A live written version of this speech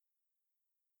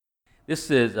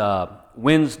This is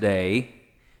Wednesday,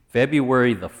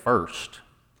 February the 1st,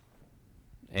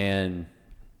 and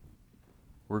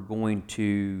we're going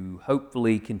to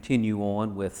hopefully continue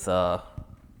on with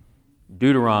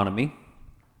Deuteronomy.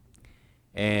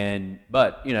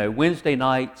 But Wednesday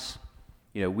nights,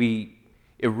 we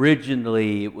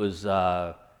originally it was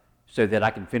so that I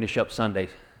can finish up Sunday,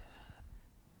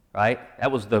 right?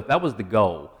 That was the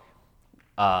goal.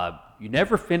 You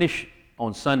never finish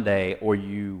on Sunday, or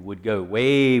you would go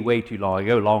way too long. You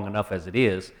go long enough as it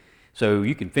is, so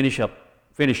you can finish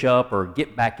up, or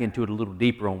get back into it a little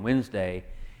deeper on Wednesday.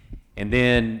 And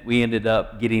then we ended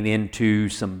up getting into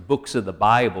some books of the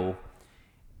Bible,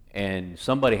 and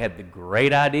somebody had the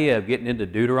great idea of getting into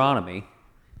Deuteronomy,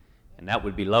 and that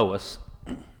would be Lois.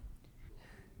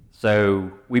 So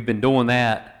we've been doing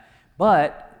that,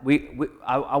 but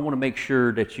I want to make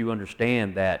sure that you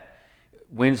understand that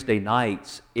Wednesday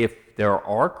nights, if there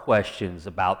are questions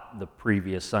about the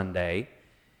previous Sunday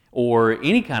or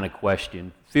any kind of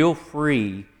question, feel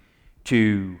free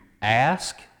to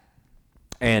ask,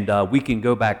 and we can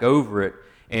go back over it,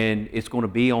 and it's going to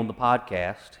be on the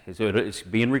podcast. It's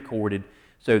being recorded,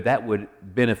 so that would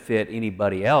benefit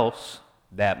anybody else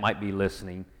that might be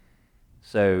listening.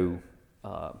 So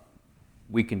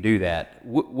we can do that.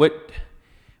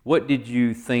 What did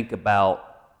you think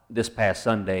about this past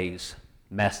Sunday's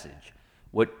message?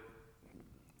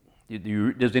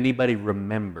 Does anybody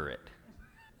remember it?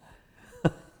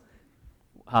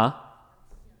 Huh?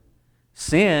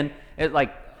 Sin. It's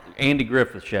like Andy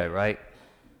Griffith's show, right?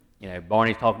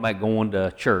 Barney's talking about going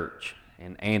to church,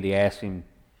 and Andy asked him,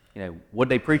 what'd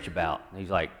they preach about? And he's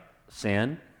like,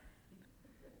 sin.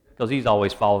 Because he's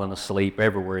always falling asleep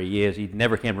everywhere he is. He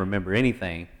never can remember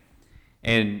anything.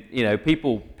 And,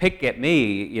 people pick at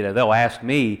me, they'll ask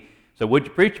me, so what'd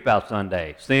you preach about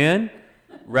Sunday? Sin?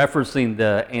 Referencing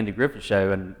the Andy Griffith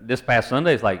show. And this past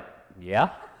Sunday, it's like, yeah.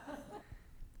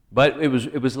 But it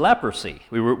was leprosy.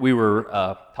 We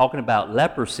were talking about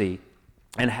leprosy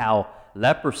and how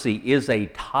leprosy is a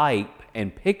type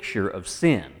and picture of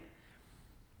sin.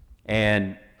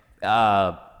 And,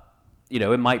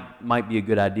 it might be a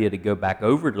good idea to go back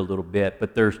over it a little bit.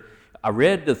 But I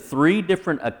read the 3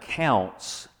 different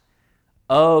accounts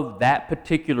of that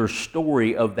particular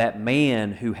story of that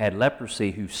man who had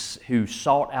leprosy, who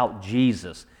sought out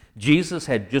Jesus. Jesus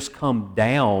had just come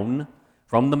down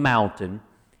from the mountain,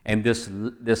 and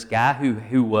this guy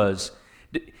who was,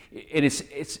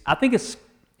 and I think it's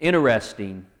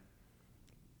interesting.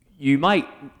 You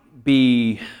might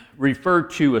be referred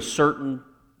to a certain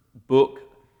book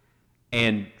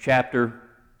and chapter,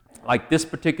 like this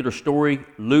particular story,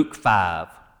 Luke 5,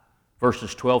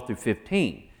 verses 12 through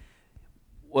 15.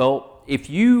 Well, if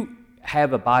you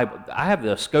have a Bible, I have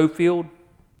the Schofield,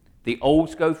 the old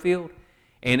Schofield,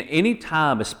 and any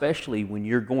time, especially when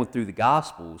you're going through the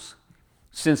Gospels,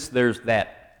 since there's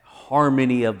that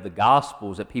harmony of the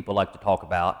Gospels that people like to talk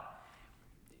about,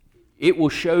 it will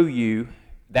show you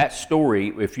that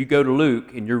story. If you go to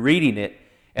Luke and you're reading it,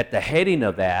 at the heading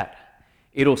of that,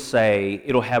 it'll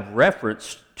have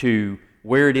reference to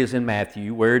where it is in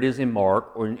Matthew, where it is in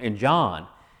Mark, or in John.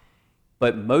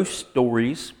 But most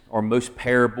stories, or most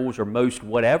parables, or most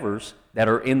whatevers that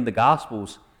are in the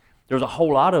Gospels, there's a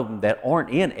whole lot of them that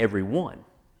aren't in every one.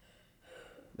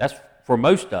 That's for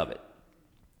most of it.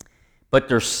 But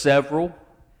there's several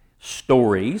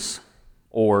stories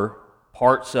or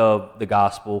parts of the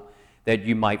Gospel that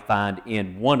you might find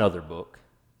in one other book,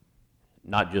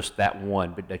 not just that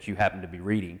one, but that you happen to be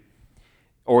reading.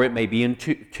 Or it may be in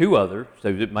two other, so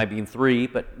it might be in 3,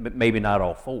 but maybe not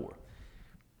all 4.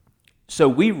 So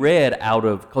we read out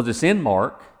of, because it's in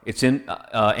Mark, it's in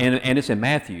and it's in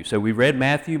Matthew. So we read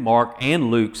Matthew, Mark, and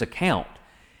Luke's account.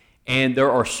 And there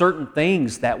are certain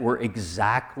things that were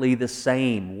exactly the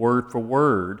same, word for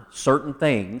word. Certain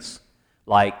things,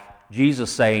 like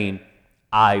Jesus saying,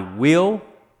 I will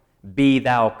be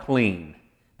thou clean.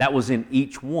 That was in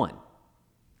each one.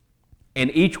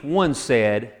 And each one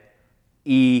said,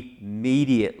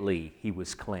 immediately he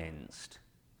was cleansed.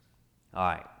 All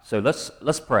right, so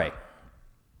let's pray.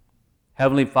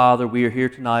 Heavenly Father, we are here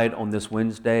tonight on this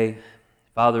Wednesday.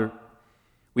 Father,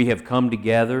 we have come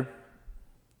together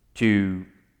to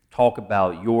talk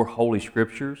about your holy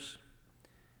scriptures.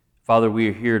 Father, we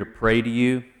are here to pray to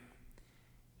you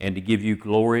and to give you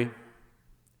glory.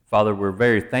 Father, we're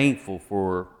very thankful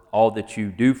for all that you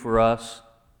do for us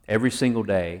every single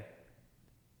day.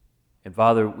 And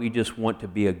Father, we just want to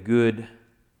be a good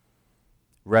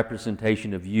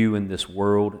representation of you in this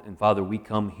world. And Father, we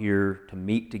come here to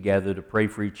meet together, to pray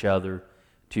for each other,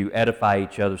 to edify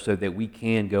each other so that we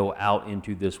can go out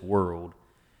into this world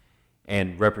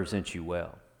and represent you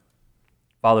well.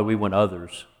 Father, we want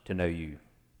others to know you.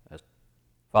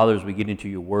 Father, as we get into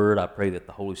your word, I pray that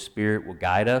the Holy Spirit will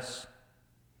guide us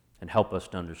and help us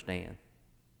to understand.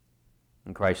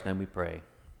 In Christ's name we pray.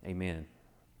 Amen.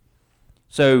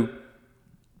 So,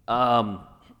 that's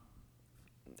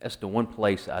the one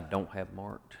place I don't have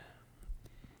marked.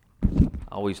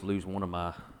 I always lose one of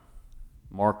my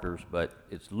markers, but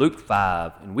it's Luke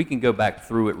 5, and we can go back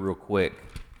through it real quick.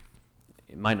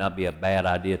 It might not be a bad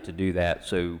idea to do that,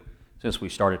 so since we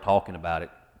started talking about it.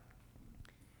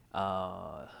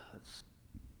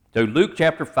 So Luke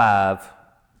chapter 5,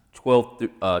 12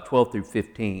 through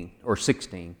 15, or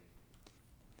 16.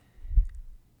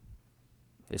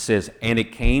 It says, "And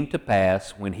it came to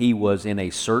pass when he was in a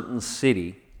certain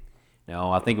city,"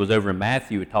 now I think it was over in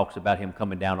Matthew, it talks about him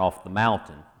coming down off the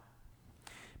mountain.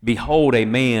 "Behold, a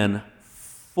man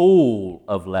full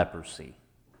of leprosy."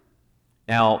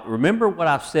 Now, remember what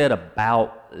I said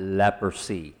about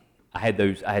leprosy. I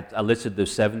listed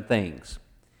those 7 things.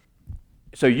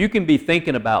 So you can be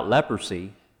thinking about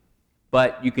leprosy,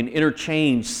 but you can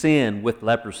interchange sin with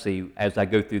leprosy as I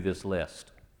go through this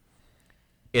list.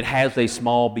 It has a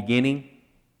small beginning.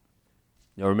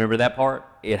 You remember that part?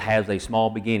 It has a small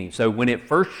beginning. So when it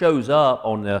first shows up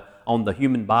on the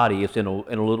human body, it's in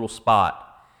a little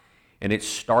spot, and it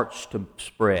starts to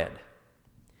spread,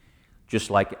 just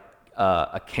like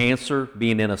a cancer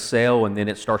being in a cell, and then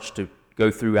it starts to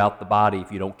go throughout the body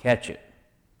if you don't catch it.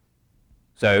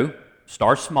 So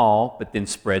starts small, but then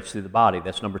spreads through the body.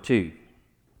 That's number 2.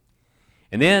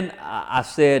 And then I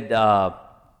said,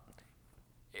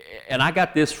 and I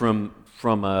got this from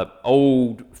an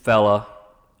old fella.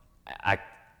 I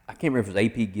can't remember if it was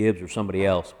A.P. Gibbs or somebody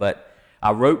else, but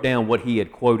I wrote down what he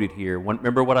had quoted here.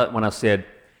 Remember when I said,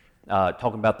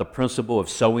 talking about the principle of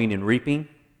sowing and reaping?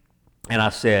 And I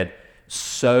said,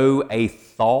 sow a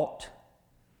thought,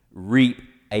 reap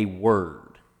a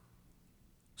word.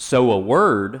 Sow a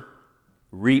word,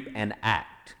 reap an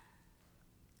act.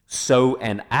 Sow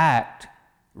an act,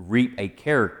 reap a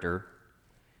character.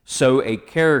 Sow a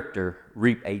character,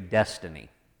 reap a destiny.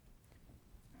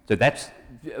 So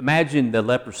imagine the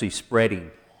leprosy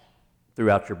spreading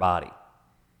throughout your body.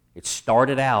 It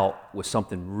started out with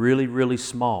something really, really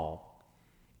small,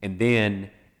 and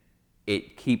then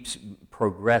it keeps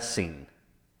progressing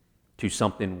to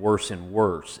something worse and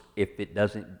worse if it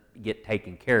doesn't get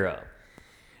taken care of.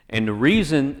 And the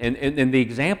reason, and the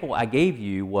example I gave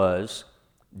you was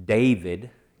David,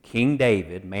 King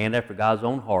David, man after God's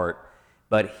own heart,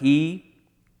 but he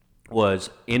was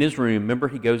in his room. Remember,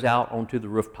 he goes out onto the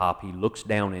rooftop, he looks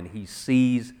down, and he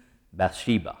sees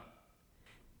Bathsheba.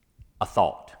 A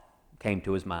thought came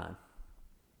to his mind.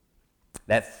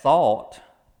 That thought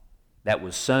that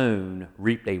was sown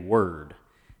reaped a word.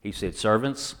 He said,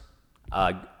 servants,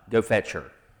 go fetch her.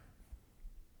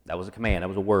 That was a command, that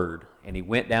was a word. And he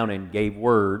went down and gave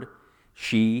word.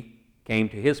 She came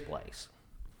to his place.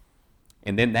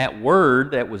 And then that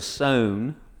word that was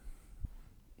sown,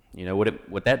 you know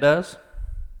what that does?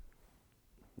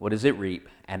 What does it reap?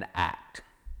 An act.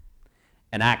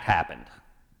 An act happened.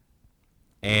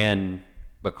 And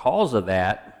because of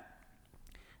that,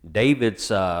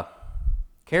 David's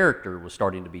character was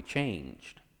starting to be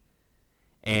changed.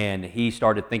 And he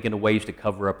started thinking of ways to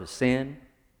cover up his sin.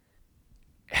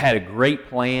 Had a great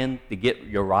plan to get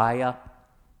Uriah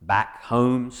back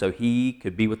home so he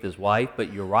could be with his wife.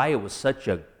 But Uriah was such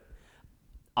an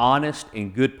honest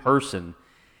and good person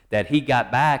that he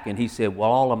got back and he said,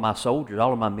 well, all of my soldiers,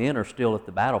 all of my men are still at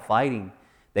the battle fighting.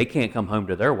 They can't come home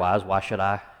to their wives. Why should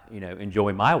I,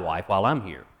 enjoy my wife while I'm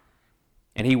here?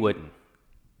 And he wouldn't.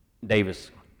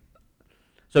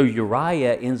 So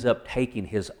Uriah ends up taking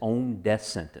his own death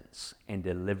sentence and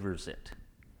delivers it.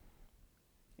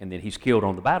 And then he's killed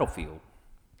on the battlefield.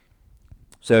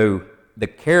 So the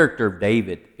character of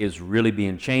David is really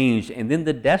being changed. And then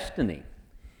the destiny.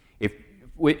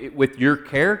 With your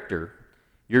character,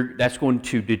 that's going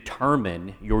to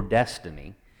determine your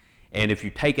destiny. And if you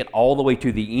take it all the way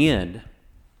to the end,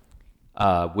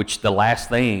 which the last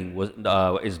thing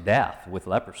is death with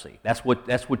leprosy. That's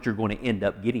what you're going to end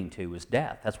up getting to is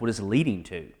death. That's what it's leading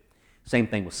to. Same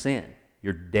thing with sin.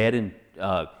 You're dead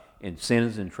in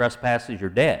sins and trespasses. You're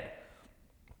dead.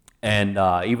 And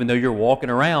even though you're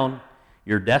walking around,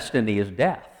 your destiny is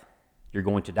death. You're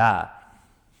going to die.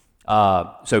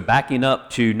 So backing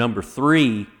up to number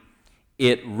 3,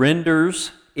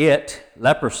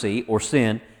 leprosy or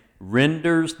sin,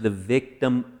 renders the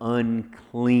victim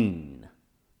unclean.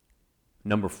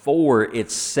 Number 4,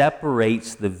 it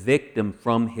separates the victim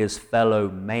from his fellow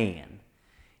man.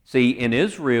 See, in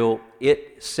Israel,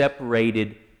 it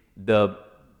separated the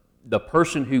the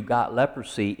person who got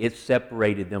leprosy, it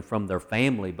separated them from their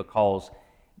family because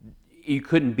you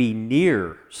couldn't be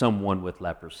near someone with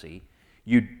leprosy.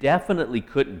 You definitely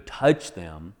couldn't touch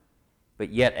them.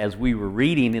 But yet, as we were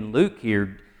reading in Luke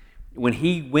here, when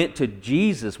he went to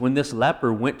Jesus, when this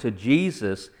leper went to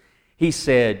Jesus, he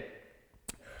said,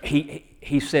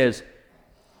 he says,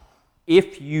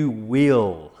 if you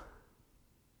will,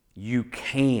 you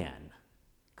can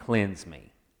cleanse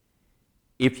me.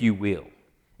 If you will.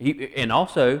 And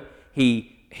also,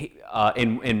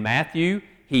 in Matthew,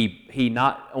 he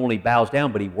not only bows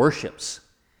down, but he worships.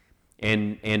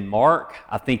 In Mark,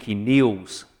 I think he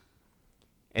kneels.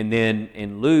 And then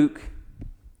in Luke,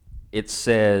 it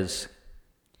says,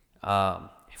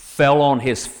 fell on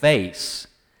his face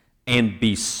and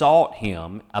besought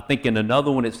him. I think in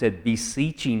another one it said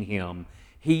beseeching him.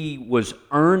 He was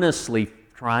earnestly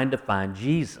trying to find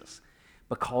Jesus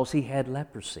because he had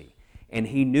leprosy. And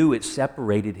he knew it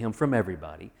separated him from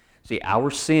everybody. See,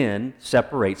 our sin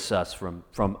separates us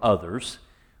from others.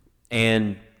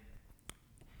 And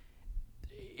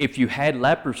if you had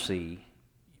leprosy,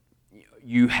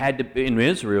 you had to, in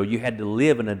Israel, you had to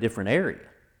live in a different area.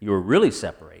 You were really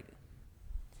separated.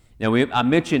 Now, I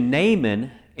mentioned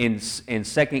Naaman in 2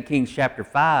 Kings chapter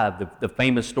 5, the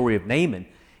famous story of Naaman.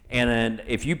 And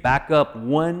if you back up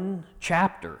one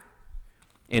chapter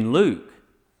in Luke,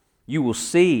 you will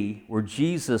see where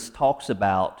Jesus talks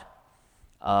about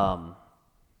Naaman.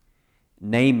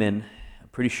 I'm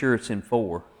pretty sure it's in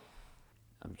 4.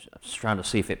 I'm just trying to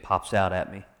see if it pops out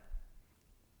at me.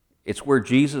 It's where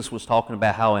Jesus was talking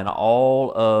about how in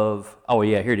all of, oh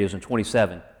yeah, here it is in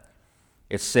 27.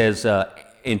 It says,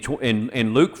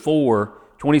 in Luke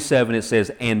 4:27, it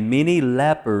says, and many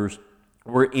lepers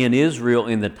were in Israel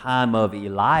in the time of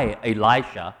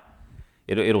Elisha.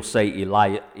 It'll say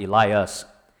Elias,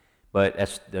 but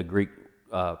that's the Greek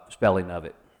spelling of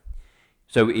it.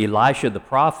 So Elisha the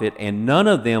prophet, and none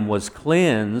of them was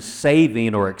cleansed,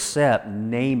 saving or except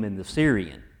Naaman the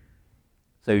Syrian.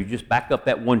 So you just back up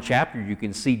that one chapter, you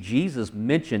can see Jesus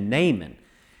mention Naaman.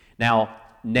 Now,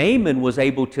 Naaman was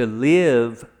able to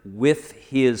live with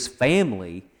his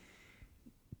family,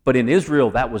 but in Israel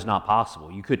that was not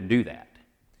possible. You couldn't do that.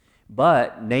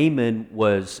 But Naaman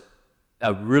was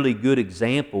a really good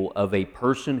example of a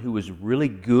person who was really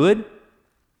good.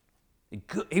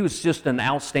 He was just an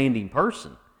outstanding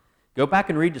person. Go back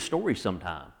and read the story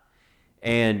sometime.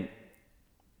 And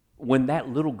when that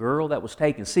little girl that was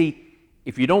taken, see,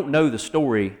 if you don't know the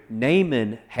story,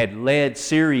 Naaman had led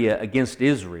Syria against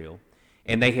Israel,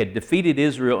 and they had defeated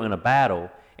Israel in a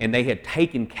battle, and they had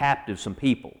taken captive some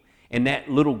people. And that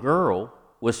little girl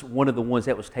was one of the ones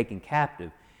that was taken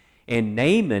captive. And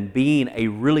Naaman, being a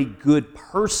really good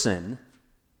person,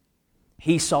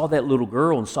 he saw that little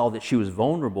girl and saw that she was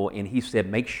vulnerable, and he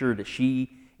said, make sure that she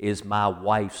is my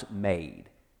wife's maid.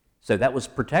 So that was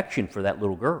protection for that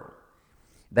little girl.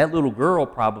 That little girl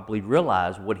probably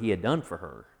realized what he had done for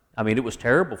her. I mean, it was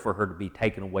terrible for her to be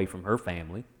taken away from her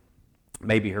family.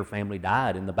 Maybe her family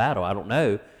died in the battle, I don't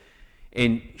know.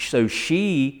 And so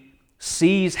she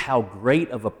sees how great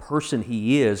of a person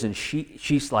he is, and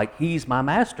she's like, he's my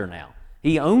master now.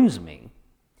 He owns me.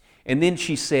 And then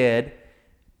she said,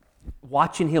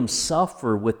 watching him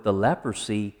suffer with the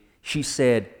leprosy, she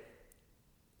said,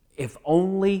 if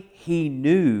only he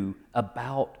knew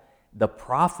about the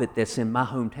prophet that's in my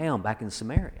hometown back in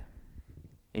Samaria.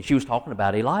 And she was talking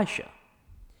about Elisha.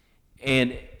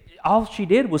 And all she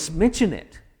did was mention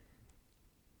it.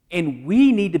 And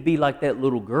we need to be like that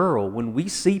little girl when we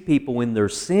see people in their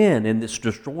sin and it's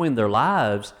destroying their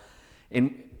lives.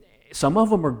 And some of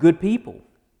them are good people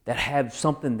that have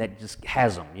something that just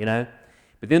has them, you know.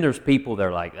 But then there's people that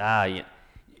are like,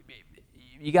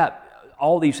 you got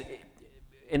all these,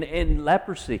 and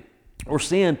leprosy or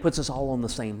sin puts us all on the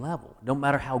same level. No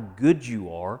matter how good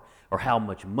you are or how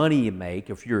much money you make,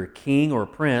 if you're a king or a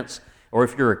prince, or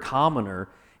if you're a commoner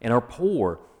and are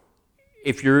poor,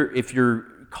 if you're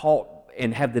caught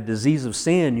and have the disease of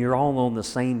sin, you're all on the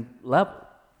same level.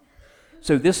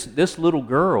 So this little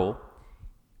girl,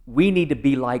 we need to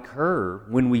be like her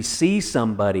when we see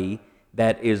somebody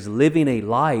that is living a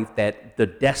life that the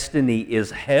destiny is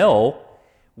hell.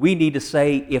 We need to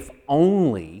say, if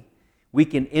only we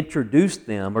can introduce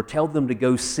them or tell them to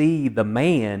go see the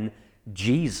man,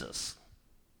 Jesus.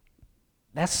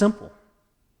 That's simple.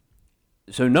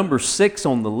 So number 6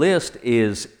 on the list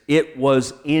is it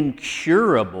was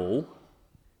incurable.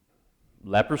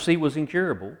 Leprosy was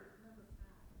incurable.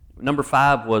 Number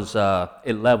 5 was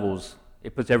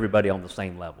it puts everybody on the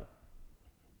same level.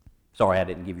 Sorry, I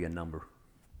didn't give you a number.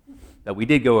 But we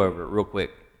did go over it real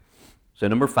quick. So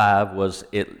number 5 was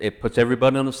it puts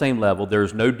everybody on the same level.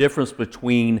 There's no difference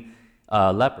between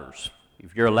lepers.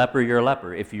 If you're a leper, you're a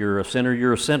leper. If you're a sinner,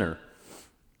 you're a sinner.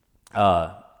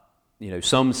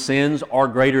 Some sins are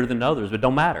greater than others, but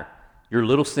don't matter. Your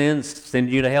little sins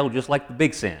send you to hell just like the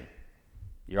big sin.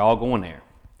 You're all going there.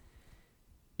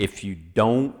 If you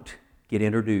don't get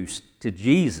introduced to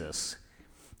Jesus,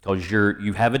 because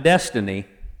you have a destiny.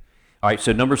 All right,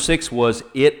 so number 6 was,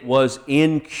 it was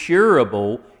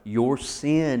incurable. Your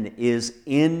sin is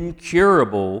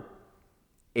incurable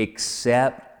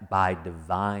except by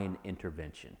divine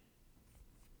intervention.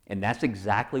 And that's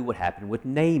exactly what happened with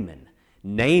Naaman.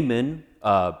 Naaman,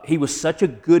 he was such a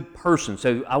good person.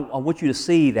 So I want you to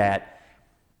see that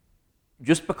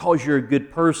just because you're a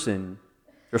good person,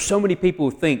 there's so many people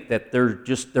who think that they're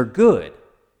good.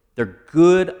 They're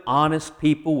good, honest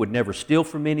people, would never steal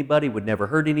from anybody, would never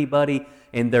hurt anybody,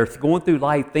 and they're going through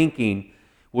life thinking,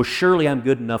 well, surely I'm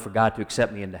good enough for God to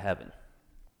accept me into heaven.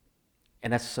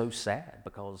 And that's so sad,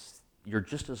 because you're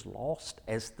just as lost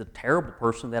as the terrible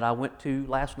person that I went to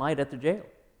last night at the jail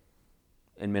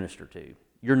and ministered to.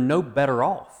 You're no better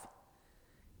off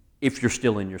if you're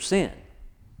still in your sin.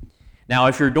 Now,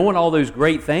 if you're doing all those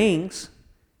great things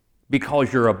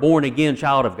because you're a born-again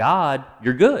child of God,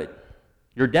 you're good.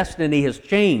 Your destiny has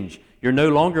changed. You're no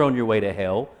longer on your way to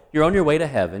hell. You're on your way to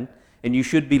heaven, and you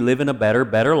should be living a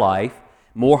better life,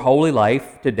 more holy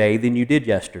life today than you did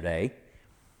yesterday.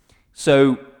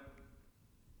 So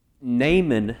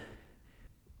Naaman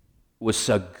was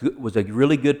a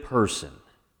really good person.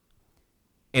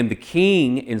 And the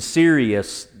king in Syria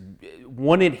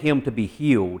wanted him to be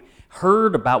healed,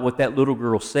 heard about what that little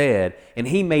girl said, and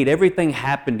he made everything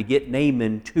happen to get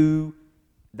Naaman to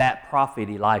that prophet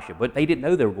Elisha. But they didn't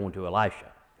know they were going to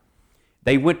Elisha.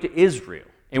 They went to Israel,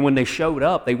 and when they showed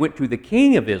up, they went to the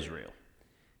king of Israel.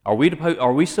 Are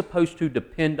we supposed to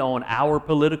depend on our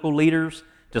political leaders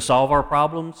to solve our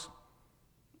problems?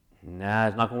 Nah,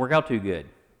 it's not going to work out too good.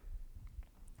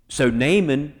 So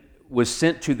Naaman was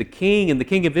sent to the king, and the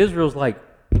king of Israel was like,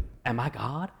 am I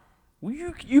God? Well,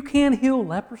 you can't heal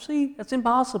leprosy? That's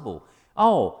impossible.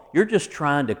 Oh, you're just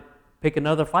trying to pick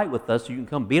another fight with us so you can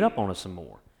come beat up on us some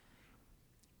more.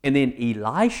 And then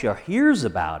Elisha hears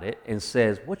about it and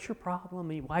says, what's your problem?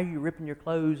 Why are you ripping your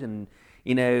clothes? And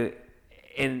he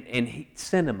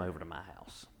sent him over to my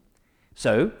house.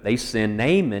 So they send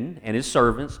Naaman and his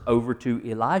servants over to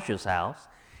Elisha's house,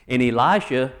 and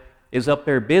Elisha is up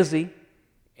there busy,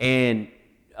 and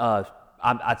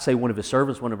I'd say one of his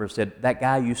servants, said, that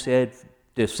guy you said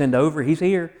to send over, he's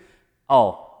here.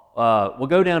 We'll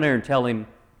go down there and tell him.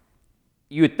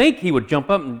 You would think he would jump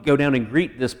up and go down and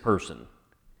greet this person.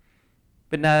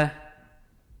 But nah,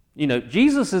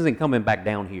 Jesus isn't coming back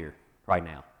down here right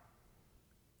now.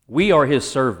 We are his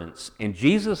servants, and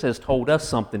Jesus has told us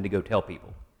something to go tell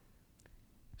people.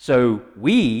 So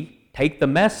we take the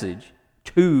message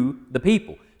to the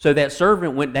people. So that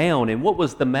servant went down, and what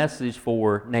was the message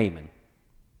for Naaman?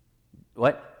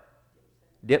 What?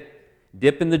 Dip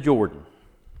in the Jordan.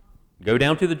 Go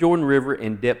down to the Jordan River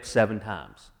and dip 7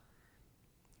 times.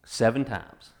 7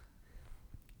 times.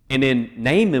 And then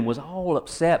Naaman was all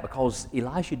upset because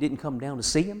Elisha didn't come down to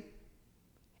see him,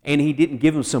 and he didn't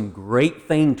give him some great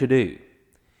thing to do.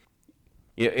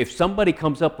 If somebody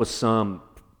comes up with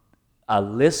a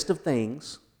list of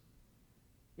things,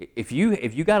 if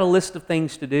you got a list of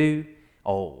things to do,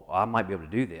 I might be able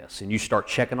to do this, and you start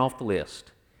checking off the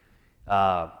list.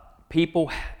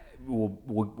 People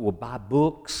will buy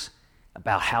books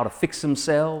about how to fix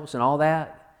themselves and all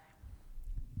that.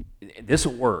 This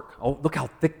will work. Oh, look how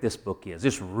thick this book is.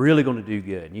 It's really going to do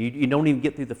good. You don't even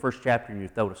get through the first chapter and you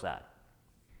throw it aside.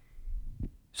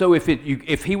 So if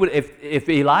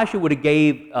Elisha would have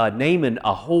gave Naaman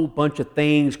a whole bunch of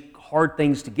things, hard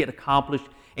things to get accomplished,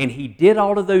 and he did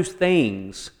all of those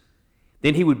things,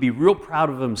 then he would be real proud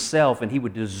of himself, and he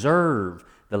would deserve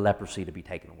the leprosy to be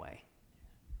taken away.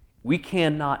 We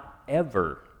cannot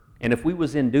ever, and if we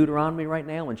was in Deuteronomy right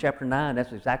now in chapter 9,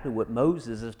 that's exactly what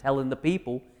Moses is telling the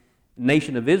people, the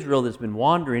nation of Israel that's been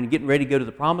wandering and getting ready to go to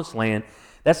the promised land.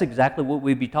 That's exactly what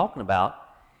we'd be talking about,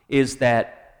 is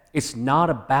that it's not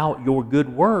about your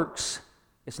good works.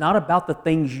 It's not about the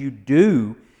things you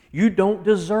do. You don't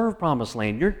deserve promised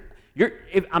land.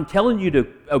 I'm telling you to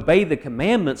obey the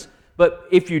commandments, but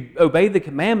if you obey the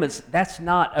commandments, that's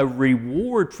not a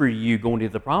reward for you going to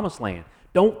the promised land.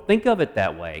 Don't think of it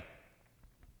that way.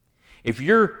 If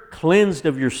you're cleansed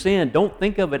of your sin, don't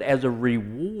think of it as a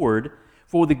reward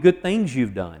for the good things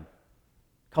you've done,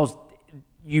 because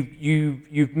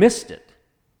you've missed it.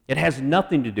 It has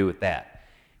nothing to do with that.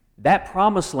 That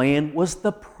promised land was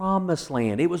the promised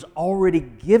land. It was already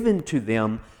given to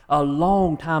them a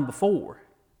long time before.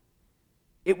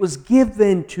 It was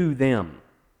given to them.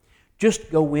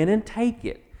 Just go in and take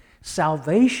it.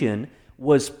 Salvation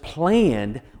was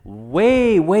planned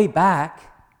way, way back.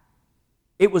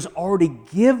 It was already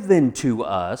given to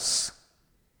us.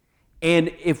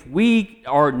 And if we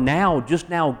are just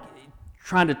now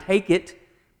trying to take it,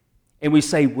 and we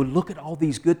say, well, look at all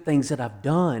these good things that I've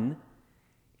done.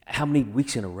 How many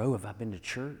weeks in a row have I been to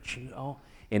church?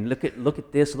 And look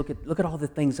at this, look at all the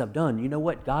things I've done. You know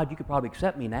what, God, you could probably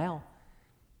accept me now.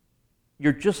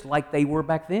 You're just like they were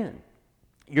back then.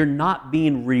 You're not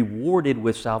being rewarded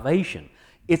with salvation.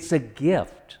 It's a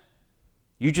gift.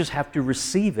 You just have to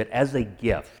receive it as a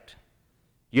gift.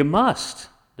 You must.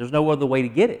 There's no other way to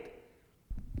get it.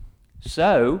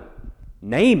 So,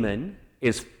 Naaman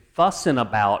is fussing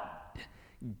about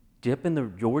dipping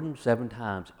the Jordan 7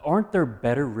 times. Aren't there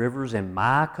better rivers in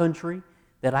my country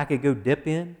that I could go dip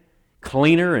in?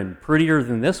 Cleaner and prettier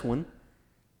than this one.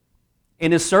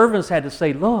 And his servants had to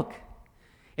say, look,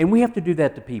 and we have to do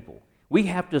that to people. We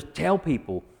have to tell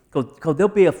people, because they'll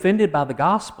be offended by the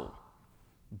gospel.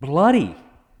 Bloody.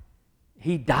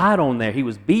 He died on there. He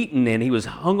was beaten and he was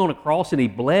hung on a cross and he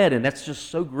bled, and that's just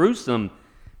so gruesome.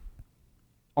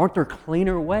 Aren't there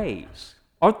cleaner ways?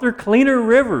 Aren't there cleaner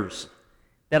rivers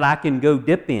that I can go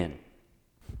dip in?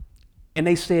 And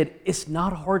they said, it's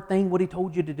not a hard thing what he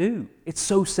told you to do. It's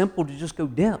so simple to just go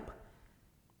dip.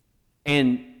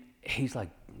 And he's like,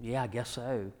 yeah, I guess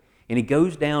so. And he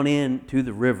goes down into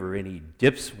the river and he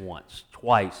dips once,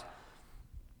 twice.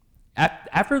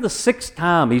 After the 6th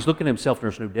time, he's looking at himself and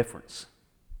there's no difference.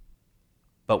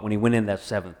 But when he went in that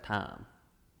 7th time,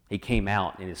 he came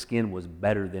out and his skin was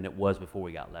better than it was before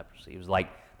he got leprosy. It was like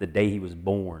the day he was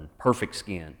born, perfect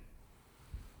skin.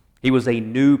 He was a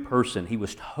new person. He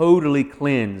was totally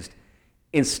cleansed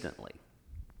instantly.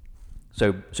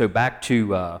 So back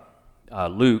to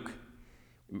Luke.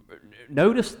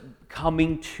 Notice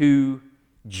coming to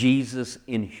Jesus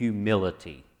in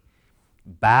humility,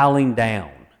 bowing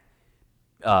down,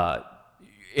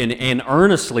 and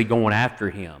earnestly going after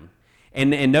him.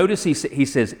 And notice he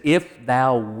says, if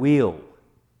thou will.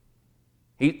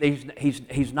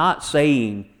 He's not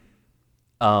saying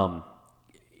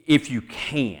if you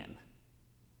can.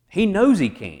 He knows he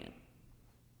can.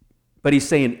 But he's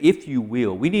saying, if you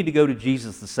will. We need to go to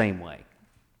Jesus the same way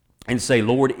and say,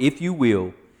 Lord, if you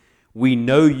will, we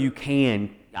know you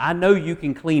can. I know you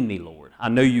can clean me, Lord. I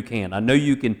know you can. I know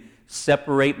you can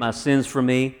separate my sins from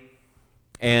me.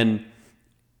 And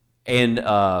then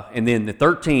the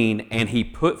 13, and he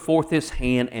put forth his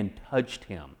hand and touched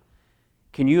him.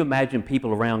 Can you imagine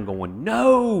people around going,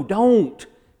 no, don't.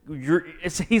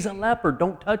 He's a leper.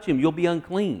 Don't touch him. You'll be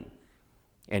unclean.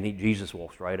 And Jesus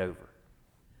walks right over.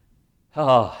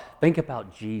 Think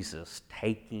about Jesus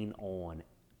taking on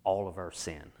all of our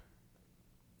sin.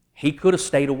 He could have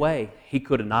stayed away. He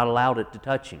could have not allowed it to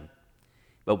touch him.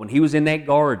 But when he was in that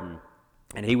garden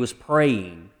and he was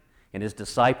praying and his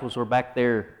disciples were back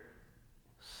there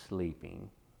sleeping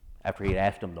after he had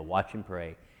asked them to watch and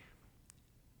pray,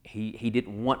 he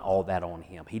didn't want all that on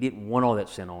him. He didn't want all that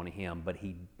sin on him,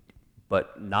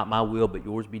 but not my will, but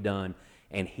yours be done.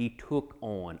 And he took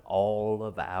on all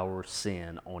of our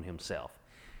sin on himself.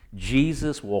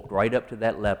 Jesus walked right up to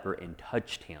that leper and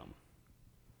touched him.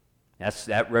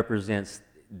 That represents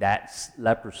that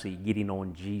leprosy getting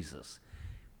on Jesus.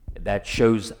 That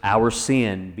shows our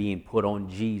sin being put on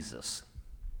Jesus.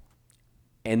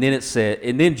 And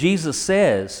then Jesus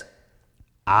says,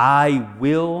 I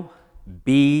will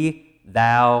be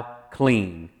thou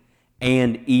clean.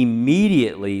 And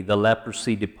immediately the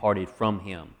leprosy departed from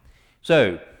him.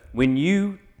 So, when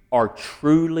you are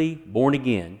truly born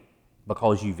again,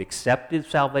 because you've accepted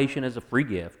salvation as a free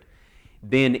gift,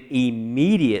 then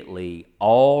immediately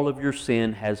all of your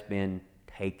sin has been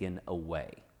taken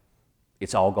away.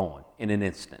 It's all gone in an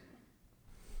instant.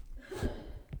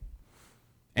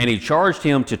 And he charged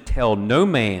him to tell no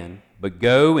man, but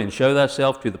go and show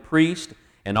thyself to the priest,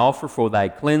 and offer for thy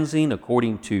cleansing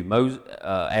according to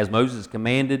as Moses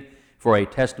commanded, for a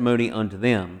testimony unto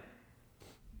them.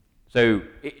 So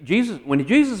when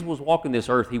Jesus was walking this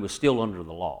earth, he was still under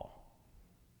the law.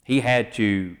 He had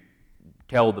to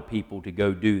tell the people to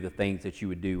go do the things that you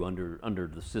would do under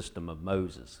the system of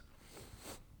Moses.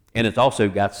 And it's also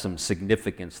got some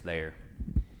significance there.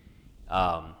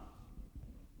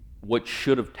 What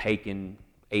should have taken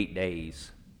 8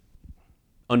 days,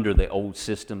 under the old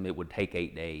system, it would take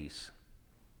 8 days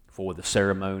for the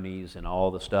ceremonies and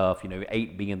all the stuff.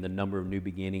 8 being the number of new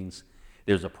beginnings.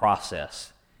 There's a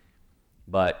process.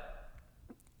 But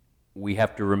we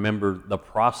have to remember the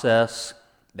process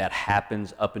that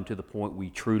happens up until the point we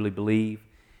truly believe.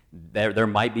 There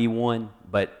might be one,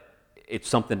 but it's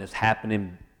something that's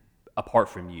happening apart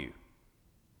from you.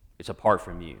 It's apart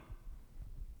from you.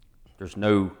 There's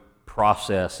no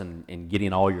process in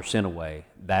getting all your sin away.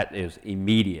 That is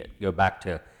immediate. Go back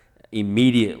to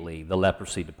immediately the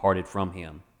leprosy departed from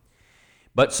him.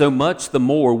 But so much the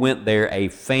more went there a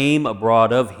fame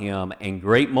abroad of him, and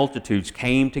great multitudes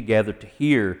came together to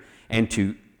hear and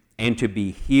to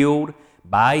be healed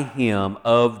by him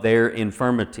of their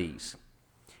infirmities.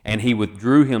 And he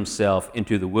withdrew himself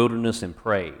into the wilderness and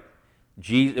prayed.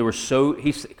 Jesus,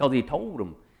 because he told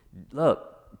them,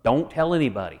 look, don't tell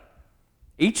anybody.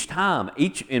 Each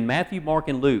in Matthew, Mark,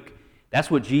 and Luke, that's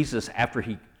what Jesus, after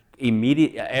he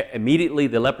immediately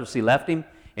the leprosy left him,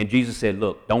 and Jesus said,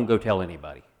 look, don't go tell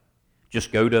anybody.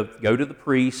 Just go to the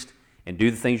priest and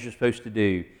do the things you're supposed to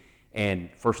do.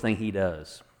 And first thing he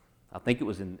does, I think it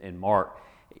was in Mark,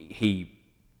 he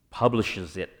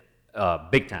publishes it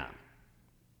big time.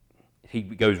 He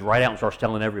goes right out and starts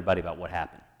telling everybody about what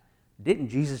happened. Didn't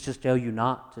Jesus just tell you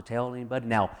not to tell anybody?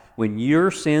 Now, when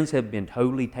your sins have been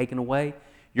totally taken away,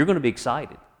 you're going to be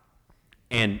excited.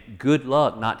 And good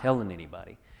luck not telling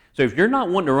anybody. So if you're not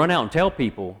wanting to run out and tell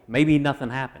people, maybe nothing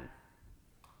happened.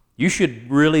 You should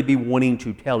really be wanting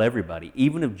to tell everybody,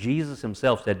 even if Jesus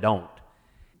himself said don't.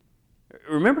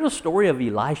 Remember the story of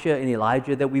Elisha and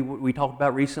Elijah that we talked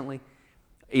about recently?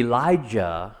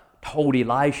 Elijah told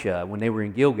Elisha when they were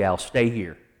in Gilgal, stay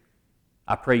here.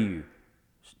 I pray you,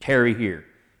 tarry here.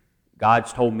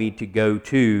 God's told me to go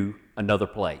to another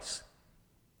place.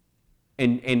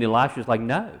 And Elisha's like,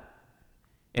 no.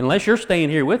 Unless you're staying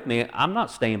here with me, I'm not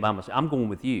staying by myself. I'm going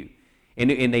with you. And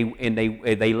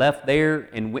they left there,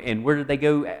 and where did they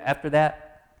go after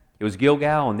that? It was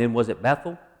Gilgal, and then was it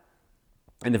Bethel?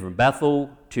 And then from Bethel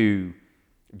to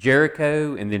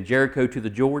Jericho, and then Jericho to the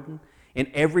Jordan. And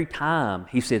every time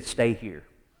he said, stay here.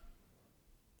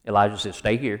 Elijah said,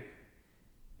 stay here.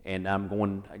 And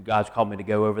God's called me to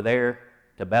go over there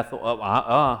to Bethel.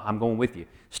 I'm going with you.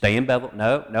 Stay in Bethel.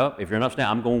 No, if you're not staying,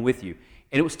 I'm going with you.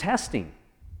 And it was testing.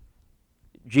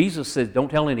 Jesus said, don't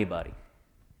tell anybody.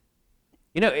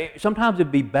 You know, sometimes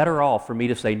it'd be better off for me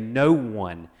to say, no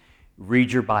one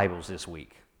read your Bibles this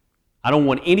week. I don't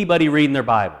want anybody reading their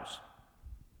Bibles.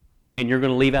 And you're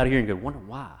going to leave out here and go, wonder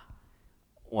why?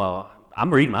 Well,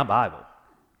 I'm reading my Bible.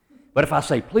 But if I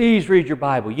say, please read your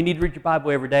Bible, you need to read your Bible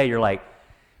every day, you're like,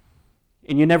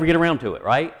 and you never get around to it,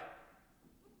 right?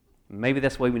 Maybe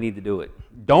that's the way we need to do it.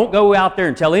 Don't go out there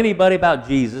and tell anybody about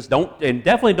Jesus. And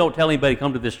definitely don't tell anybody to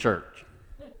come to this church.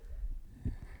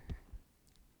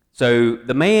 So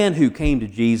the man who came to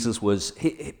Jesus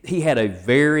he had a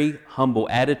very humble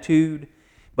attitude,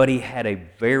 but he had a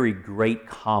very great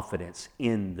confidence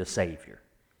in the Savior.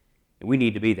 And we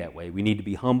need to be that way. We need to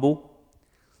be humble.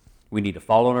 We need to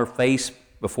fall on our face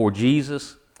before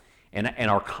Jesus. And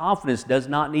our confidence does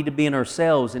not need to be in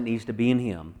ourselves. It needs to be in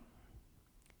Him.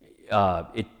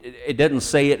 It doesn't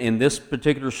say it in this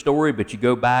particular story, but you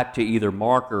go back to either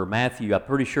Mark or Matthew, I'm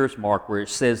pretty sure it's Mark, where it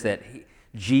says that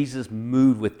Jesus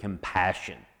moved with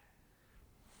compassion.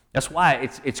 That's why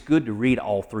it's good to read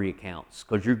all three accounts,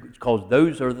 because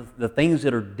those are the things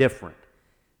that are different,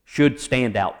 should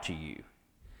stand out to you.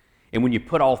 And when you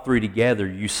put all three together,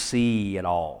 you see it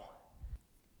all.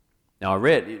 Now,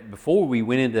 before we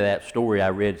went into that story, I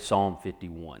read Psalm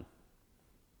 51.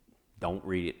 Don't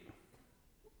read it.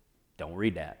 Don't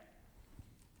read that.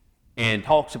 And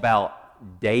talks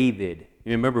about David.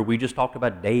 You remember, we just talked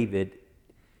about David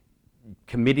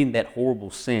committing that horrible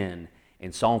sin,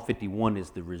 and Psalm 51 is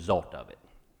the result of it.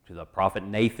 To the prophet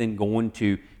Nathan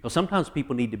because sometimes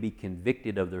people need to be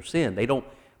convicted of their sin.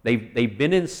 They've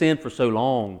been in sin for so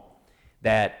long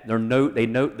that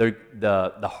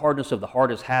the hardness of the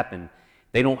heart has happened.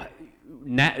 When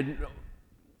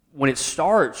it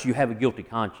starts, you have a guilty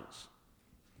conscience.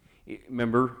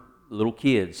 Remember, little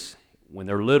kids, when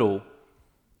they're little,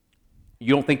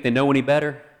 you don't think they know any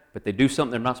better, but they do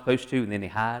something they're not supposed to, and then they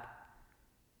hide.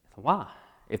 Why?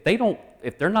 They don't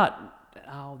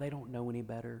know any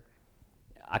better.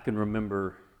 I can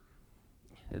remember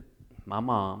my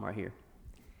mom right here,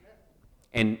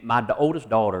 and the oldest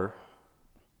daughter.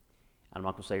 I'm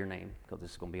not going to say her name because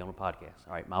this is going to be on a podcast.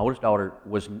 All right, my oldest daughter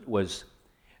was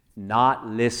not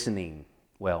listening.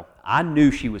 Well, I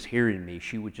knew she was hearing me.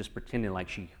 She was just pretending like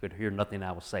she could hear nothing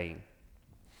I was saying.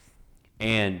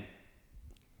 And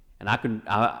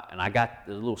I got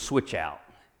the little switch out.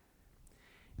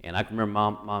 And I can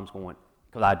remember mom's going,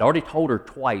 because I'd already told her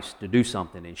twice to do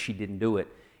something, and she didn't do it.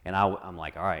 And I'm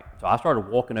like, all right. So I started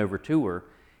walking over to her,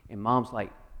 and mom's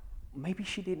like, maybe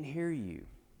she didn't hear you.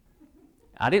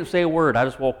 I didn't say a word. I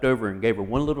just walked over and gave her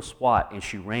one little swat, and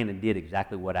she ran and did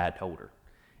exactly what I had told her.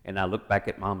 And I looked back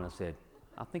at Mom and I said,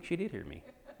 I think she did hear me.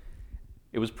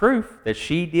 It was proof that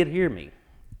she did hear me.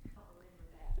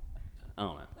 I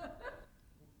don't know.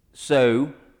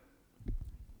 So,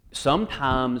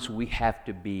 sometimes we have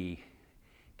to be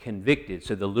convicted.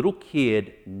 So the little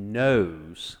kid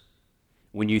knows,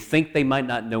 when you think they might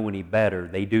not know any better,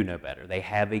 they do know better. They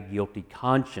have a guilty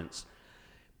conscience.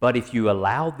 But if you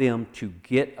allow them to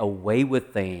get away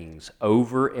with things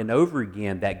over and over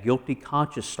again, that guilty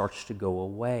conscience starts to go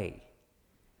away.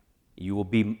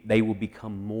 They will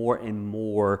become more and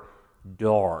more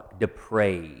dark,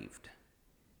 depraved.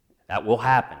 That will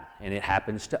happen, and it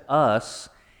happens to us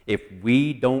if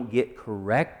we don't get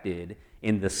corrected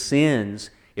in the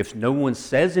sins. If no one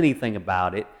says anything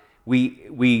about it,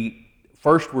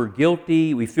 First, we're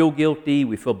guilty, we feel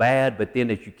bad, but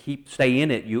then as you stay in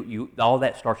it, all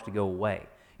that starts to go away,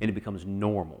 and it becomes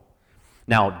normal.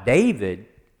 Now, David,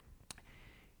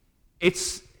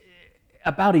 it's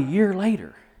about a year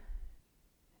later,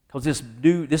 because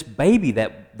this baby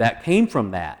that came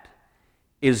from that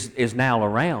is now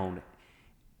around,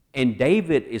 and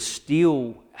David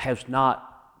has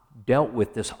not dealt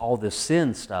with all this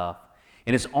sin stuff,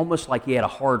 and it's almost like he had a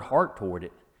hard heart toward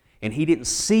it. And he didn't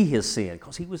see his sin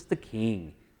because he was the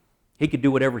king. He could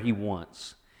do whatever he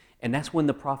wants. And that's when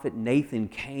the prophet Nathan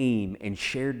came and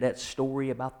shared that story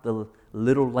about the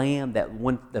little lamb,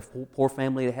 the poor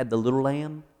family that had the little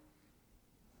lamb.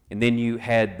 And then you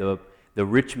had the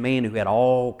rich man who had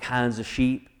all kinds of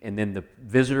sheep, and then the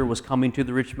visitor was coming to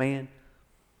the rich man.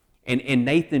 And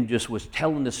Nathan just was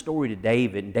telling the story to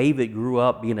David, and David grew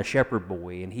up being a shepherd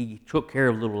boy, and he took care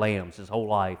of little lambs his whole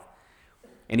life.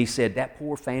 And he said, that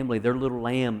poor family, their little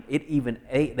lamb, it even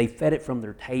ate, they fed it from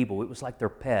their table. It was like their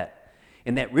pet.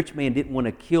 And that rich man didn't want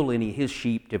to kill any of his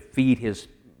sheep to feed his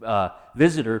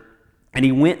visitor. And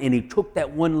he went and he took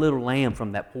that one little lamb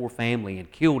from that poor family and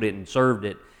killed it and served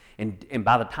it. And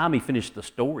by the time he finished the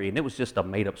story, and it was just a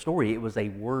made-up story, it was a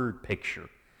word picture.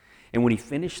 And when he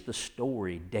finished the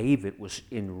story, David was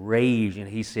enraged, and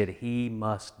he said, he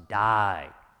must die.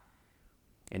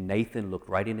 And Nathan looked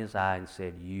right in his eye and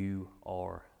said, you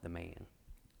are the man.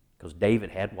 Because David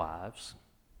had wives.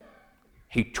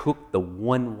 He took the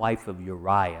one wife of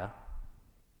Uriah.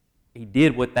 He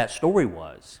did what that story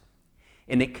was.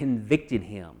 And it convicted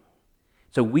him.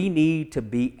 So we need to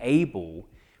be able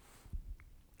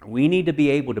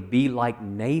to be like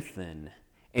Nathan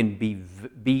and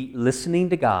be listening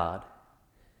to God.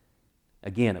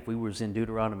 Again, if we were in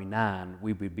Deuteronomy 9,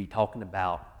 we would be talking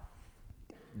about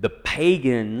the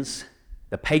pagan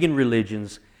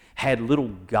religions had little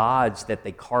gods that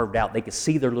they carved out. They could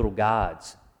see their little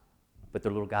gods, but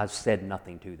their little gods said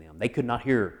nothing to them. They could not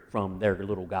hear from their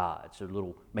little gods, their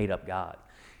little made-up God.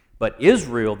 But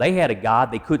Israel, they had a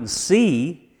God they couldn't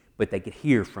see, but they could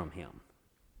hear from him.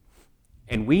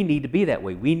 And we need to be that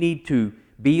way. We need to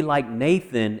be like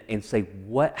Nathan and say,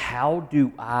 how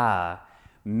do I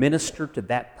minister to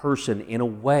that person in a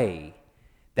way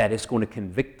that is going to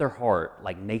convict their heart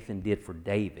like Nathan did for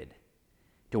David,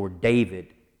 to where David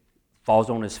falls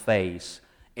on his face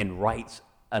and writes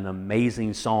an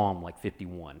amazing psalm like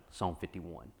Psalm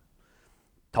 51,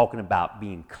 talking about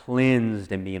being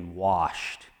cleansed and being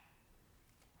washed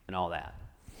and all that.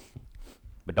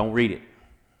 But don't read it.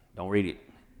 Don't read it.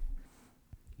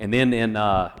 And then in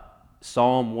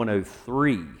Psalm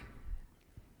 103,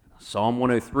 Psalm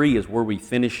 103 is where we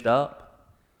finished up.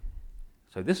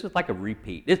 So this is like a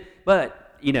repeat.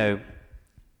 But,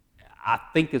 I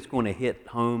think it's going to hit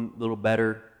home a little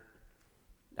better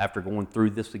after going through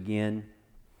this again.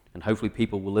 And hopefully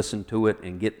people will listen to it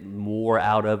and get more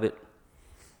out of it.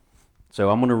 So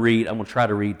I'm going to try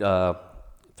to read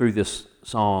through this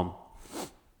psalm.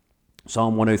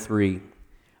 Psalm 103.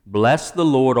 Bless the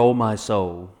Lord, O my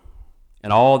soul,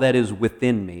 and all that is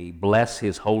within me. Bless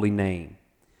his holy name.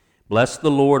 Bless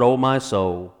the Lord, O my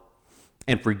soul,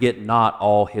 and forget not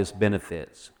all his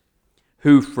benefits,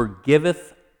 who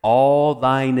forgiveth all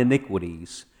thine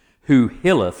iniquities, who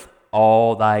healeth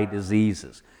all thy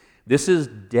diseases. This is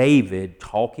David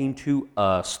talking to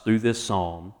us through this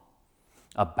psalm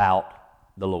about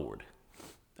the Lord.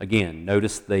 Again,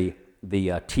 notice the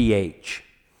TH.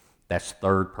 That's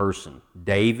third person.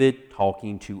 David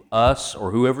talking to us,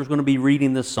 or whoever's going to be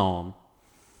reading this psalm,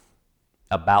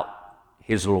 about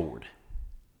his Lord.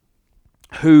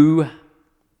 Who,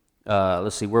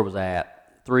 let's see, where was I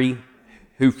at? 3,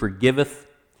 who forgiveth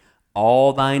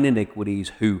all thine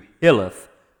iniquities, who healeth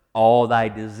all thy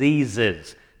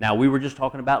diseases. Now, we were just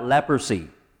talking about leprosy.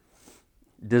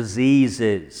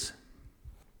 Diseases.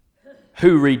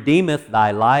 Who redeemeth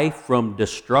thy life from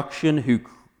destruction, who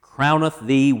crowneth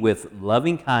thee with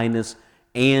loving kindness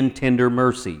and tender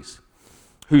mercies,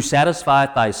 who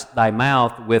satisfieth thy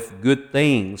mouth with good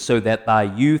things, so that thy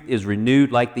youth is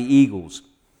renewed like the eagles.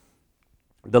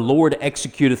 The Lord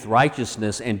executeth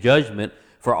righteousness and judgment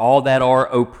for all that are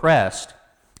oppressed.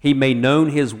 He made known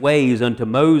his ways unto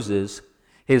Moses,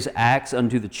 his acts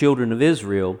unto the children of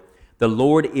Israel. The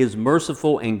Lord is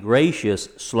merciful and gracious,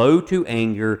 slow to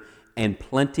anger, and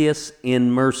plenteous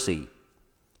in mercy.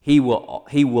 He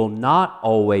will not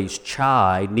always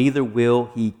chide, neither will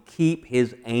he keep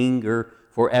his anger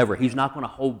forever. He's not going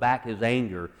to hold back his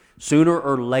anger. Sooner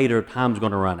or later, time's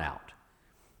going to run out.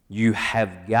 You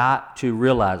have got to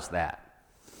realize that.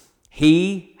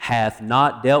 He hath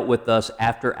not dealt with us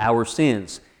after our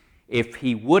sins. If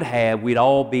he would have, we'd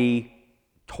all be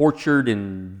tortured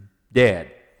and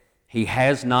dead. He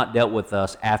has not dealt with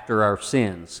us after our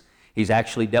sins. He's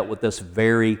actually dealt with us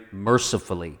very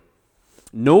mercifully.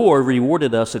 Nor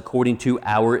rewarded us according to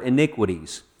our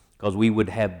iniquities, because we would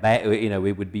have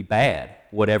it would be bad,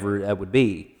 whatever that would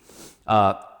be.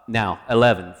 Now,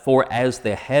 11, for as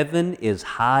the heaven is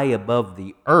high above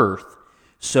the earth,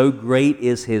 so great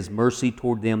is his mercy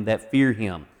toward them that fear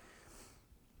him.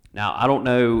 Now, I don't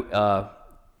know,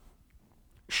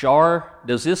 Shar,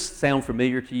 does this sound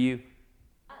familiar to you?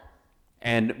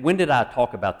 And when did I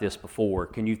talk about this before?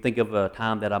 Can you think of a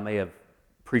time that I may have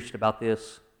preached about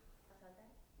this?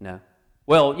 No?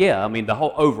 Well, yeah, I mean, the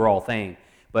whole overall thing.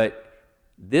 But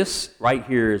this right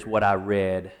here is what I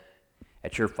read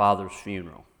at your father's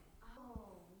funeral.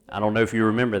 I don't know if you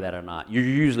remember that or not. You're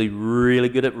usually really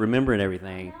good at remembering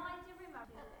everything. No, I do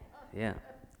remember that. Yeah.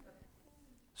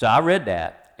 So I read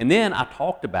that, and then I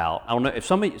talked about, I don't know if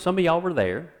some of y'all were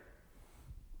there,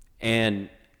 and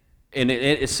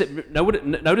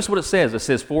notice what it says. It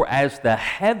says, for as the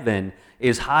heaven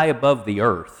is high above the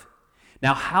earth.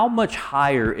 Now, how much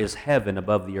higher is heaven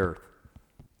above the earth?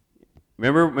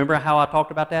 Remember how I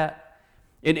talked about that?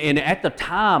 And at the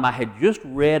time, I had just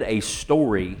read a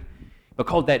story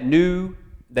because that new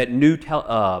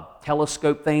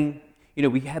telescope thing,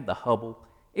 we had the Hubble.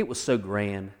 It was so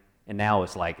grand, and now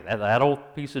it's like that old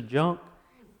piece of junk.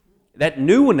 That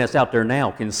new one that's out there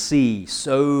now can see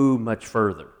so much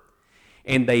further.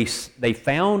 And they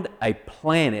found a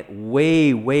planet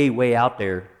way, way, way out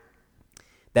there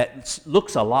that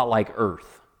looks a lot like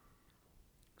Earth.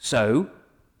 So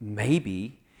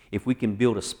maybe if we can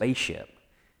build a spaceship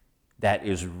that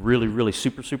is really, really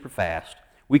super, super fast,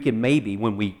 we can maybe,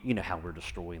 when how we're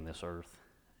destroying this Earth,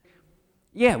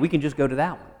 yeah, we can just go to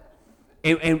that one.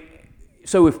 And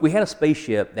so if we had a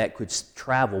spaceship that could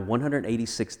travel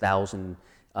 186,000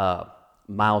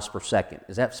 miles per second,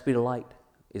 is that the speed of light?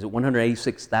 Is it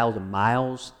 186,000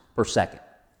 miles per second?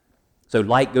 So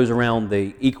light goes around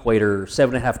the equator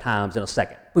 7.5 times in a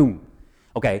second. Boom.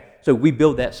 Okay, so we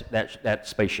build that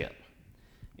spaceship.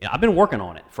 I've been working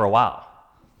on it for a while.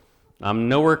 I'm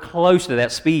nowhere close to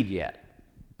that speed yet,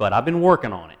 but I've been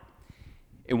working on it.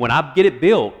 And when I get it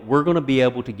built, we're going to be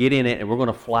able to get in it and we're going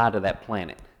to fly to that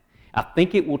planet. I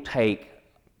think it will take,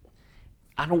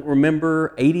 I don't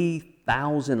remember,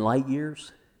 80,000 light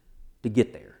years to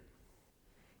get there.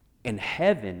 And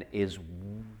heaven is,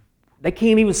 they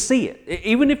can't even see it.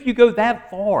 Even if you go that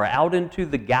far out into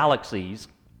the galaxies,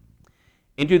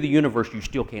 into the universe, you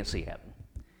still can't see heaven.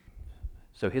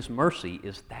 So his mercy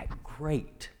is that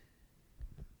great.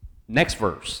 Next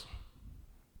verse.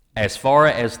 As far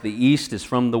as the east is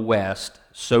from the west,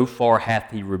 so far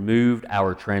hath he removed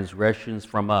our transgressions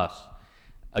from us.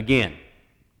 Again,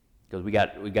 because we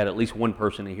got at least one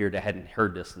person in here that hadn't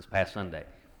heard this past Sunday.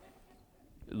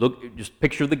 Look, just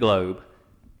picture the globe,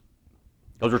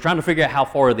 because we're trying to figure out how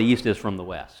far the east is from the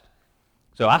west.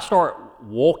 So I start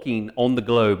walking on the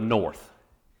globe north,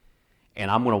 and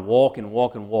I'm going to walk and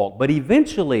walk and walk, but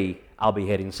eventually I'll be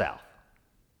heading south.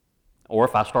 Or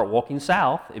if I start walking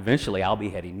south, eventually I'll be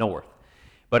heading north.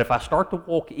 But if I start to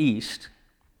walk east,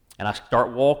 and I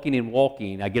start walking and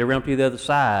walking, I get around to the other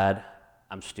side,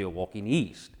 I'm still walking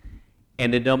east.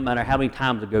 And it doesn't matter how many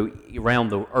times I go around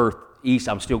the earth east,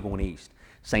 I'm still going east.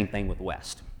 Same thing with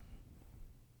west.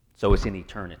 So it's in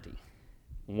eternity,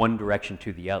 one direction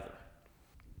to the other.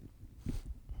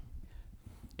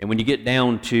 And when you get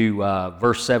down to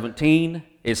verse 17,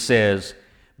 it says,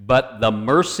 but the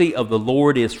mercy of the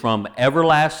Lord is from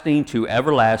everlasting to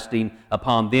everlasting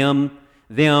upon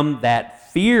them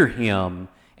that fear him,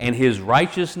 and his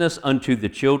righteousness unto the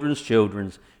children's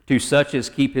children, to such as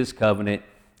keep his covenant,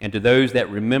 and to those that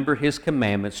remember his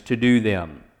commandments to do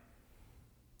them.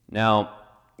 Now,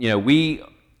 we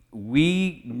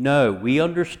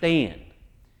understand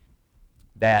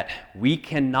that we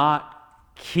cannot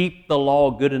keep the law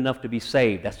good enough to be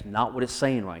saved. That's not what it's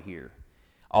saying right here.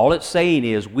 All it's saying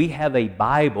is we have a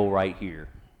Bible right here.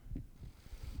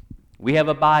 We have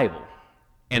a Bible.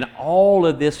 And all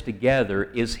of this together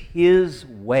is His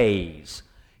ways,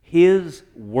 His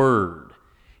word,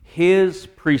 His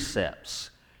precepts,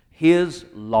 His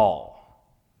law.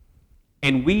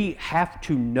 And we have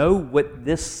to know what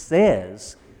this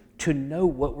says to know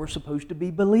what we're supposed to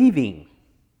be believing.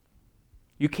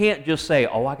 You can't just say,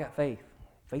 oh, I got faith.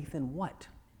 Faith in what?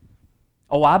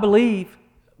 Oh, I believe.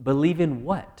 Believe in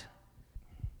what?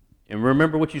 And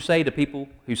remember what you say to people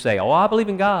who say, oh, I believe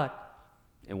in God.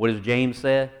 And what does James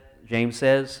say? James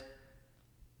says,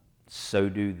 so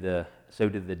do the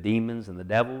demons and the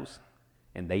devils,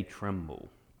 and they tremble.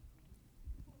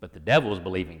 But the devils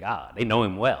believe in God. They know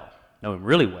Him well, know Him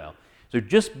really well. So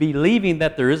just believing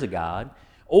that there is a God,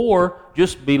 or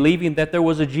just believing that there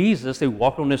was a Jesus who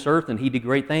walked on this earth and He did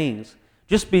great things,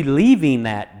 just believing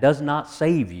that does not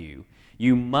save you.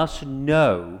 You must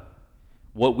know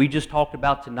what we just talked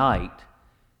about tonight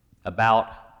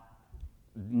about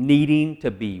needing to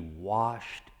be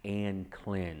washed and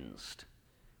cleansed,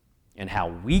 and how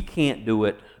we can't do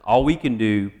it. All we can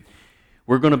do,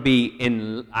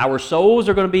 our souls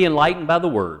are going to be enlightened by the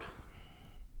Word.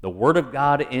 The Word of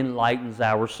God enlightens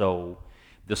our soul.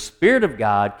 The Spirit of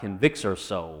God convicts our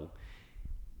soul.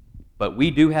 But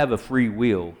we do have a free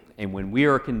will, and when we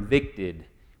are convicted,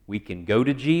 we can go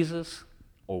to Jesus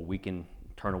or we can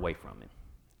turn away from Him.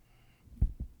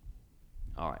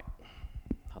 All right.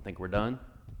 I think we're done.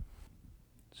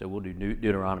 So we'll do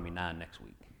Deuteronomy 9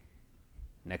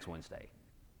 next Wednesday.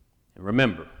 And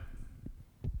remember,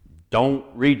 don't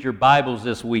read your Bibles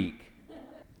this week.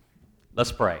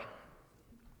 Let's pray.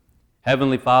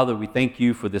 Heavenly Father, we thank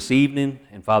You for this evening.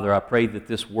 And Father, I pray that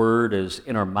this word is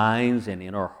in our minds and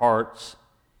in our hearts,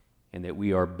 and that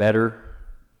we are better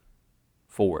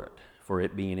for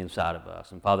it being inside of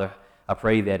us. And Father, I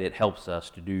pray that it helps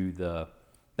us to do the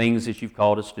things that You've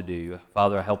called us to do.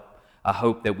 Father, I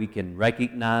hope that we can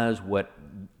recognize what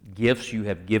gifts You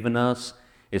have given us,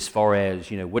 as far as,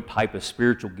 what type of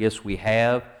spiritual gifts we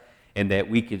have, and that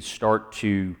we could start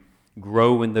to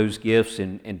grow in those gifts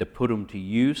and to put them to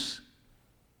use.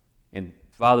 And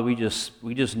Father, we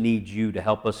just need You to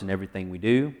help us in everything we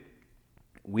do.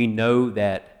 We know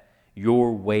that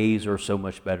Your ways are so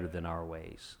much better than our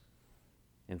ways.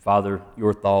 And Father,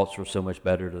 Your thoughts are so much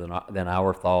better than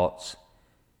our thoughts.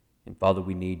 And Father,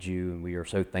 we need You, and we are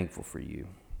so thankful for You.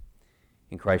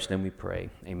 In Christ's name we pray.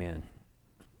 Amen.